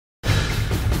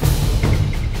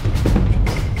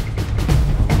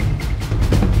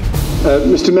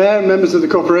Mr. Mayor, members of the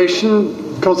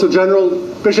Corporation, Consul General,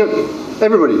 Bishop,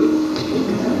 everybody.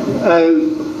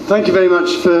 Thank you very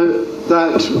much for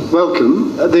that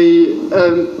welcome.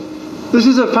 This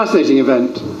is a fascinating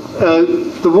event.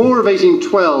 The War of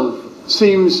 1812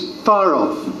 seems far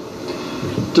off,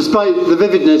 despite the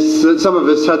vividness that some of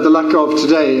us had the luck of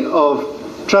today of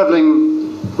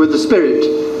travelling with the Spirit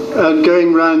and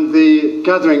going round the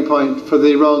gathering point for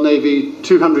the Royal Navy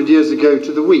 200 years ago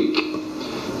to the week,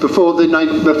 before the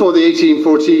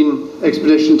 1814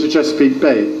 expedition to Chesapeake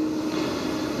Bay.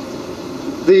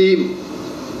 The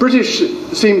British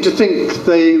seemed to think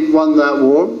they won that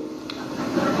war.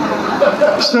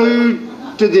 So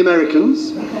did the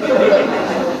Americans.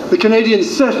 The Canadians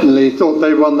certainly thought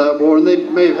they won that war, and they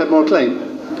may have had more claim.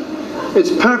 Its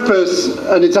purpose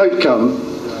and its outcome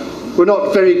were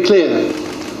not very clear,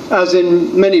 as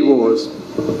in many wars.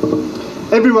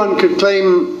 Everyone could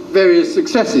claim various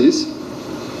successes.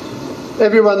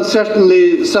 Everyone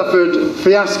certainly suffered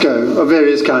fiasco of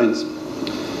various kinds.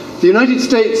 The United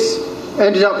States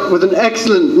ended up with an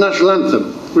excellent national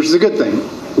anthem, which is a good thing.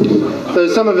 Though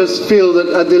some of us feel that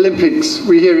at the Olympics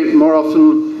we hear it more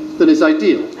often than is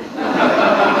ideal.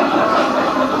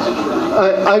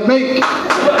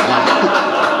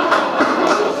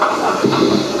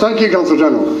 Thank you, Consul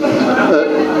General.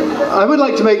 I would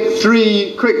like to make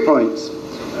 3 quick points.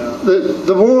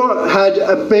 The war had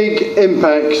a big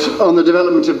impact on the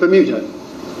development of Bermuda.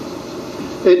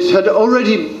 It had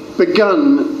already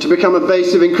begun to become a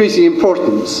base of increasing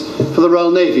importance for the Royal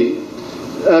Navy,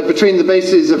 between the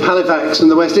bases of Halifax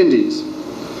and the West Indies.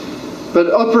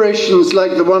 But operations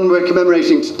like the one we're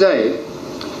commemorating today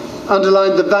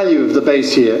underlined the value of the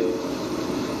base here,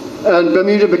 and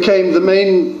Bermuda became the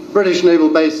main British naval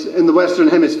base in the Western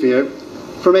Hemisphere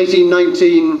from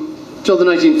 1819 till the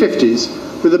 1950s,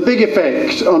 with a big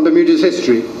effect on Bermuda's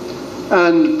history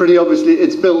and, pretty obviously,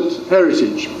 its built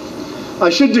heritage.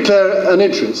 I should declare an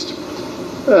interest.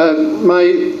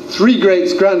 My 3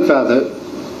 greats-grandfather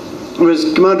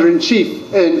was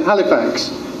Commander-in-Chief in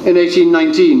Halifax in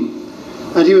 1819,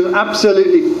 and he was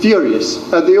absolutely furious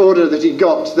at the order that he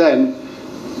got then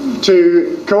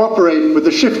to cooperate with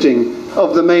the shifting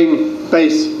of the main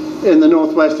base in the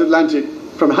Northwest Atlantic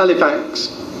from Halifax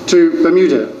to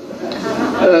Bermuda.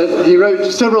 He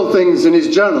wrote several things in his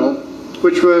journal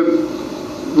which were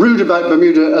rude about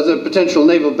Bermuda as a potential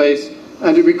naval base,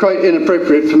 and it would be quite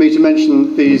inappropriate for me to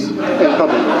mention these in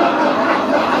public.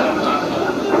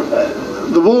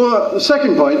 The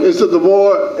second point is that the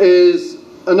war is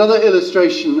another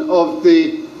illustration of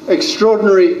the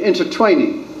extraordinary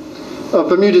intertwining of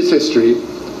Bermuda's history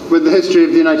with the history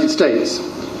of the United States,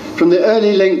 from the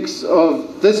early links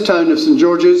of this town of St.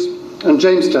 George's and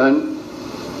Jamestown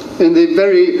in the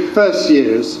very first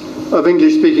years of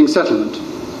English-speaking settlement,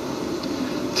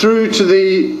 through to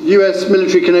the US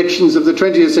military connections of the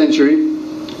 20th century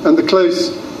and the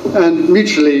close and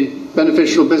mutually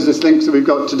beneficial business links that we've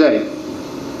got today.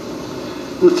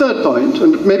 And the third point,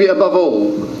 and maybe above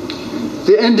all,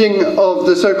 the ending of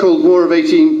the so-called War of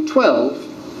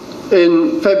 1812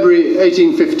 in February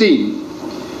 1815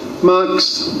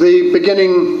 marks the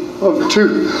beginning of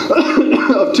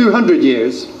 200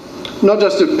 years, not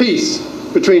just of peace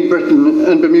between Britain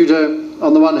and Bermuda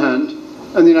on the one hand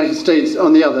and the United States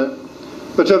on the other,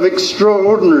 but of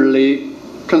extraordinarily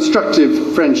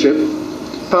constructive friendship,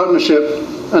 partnership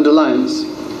and alliance,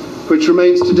 which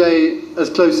remains today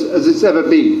as close as it's ever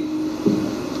been.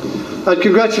 I'd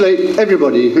congratulate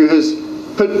everybody who has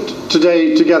put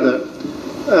today together.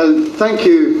 Thank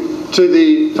you to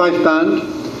the Fife Band.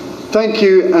 Thank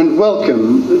you and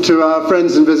welcome to our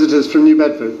friends and visitors from New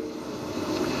Bedford.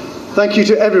 Thank you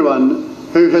to everyone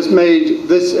who has made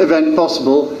this event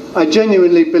possible. I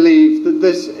genuinely believe that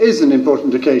this is an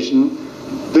important occasion.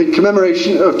 The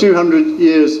commemoration of 200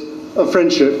 years of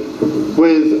friendship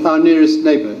with our nearest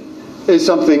neighbour is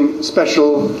something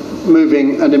special,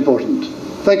 moving and important.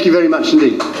 Thank you very much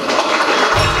indeed.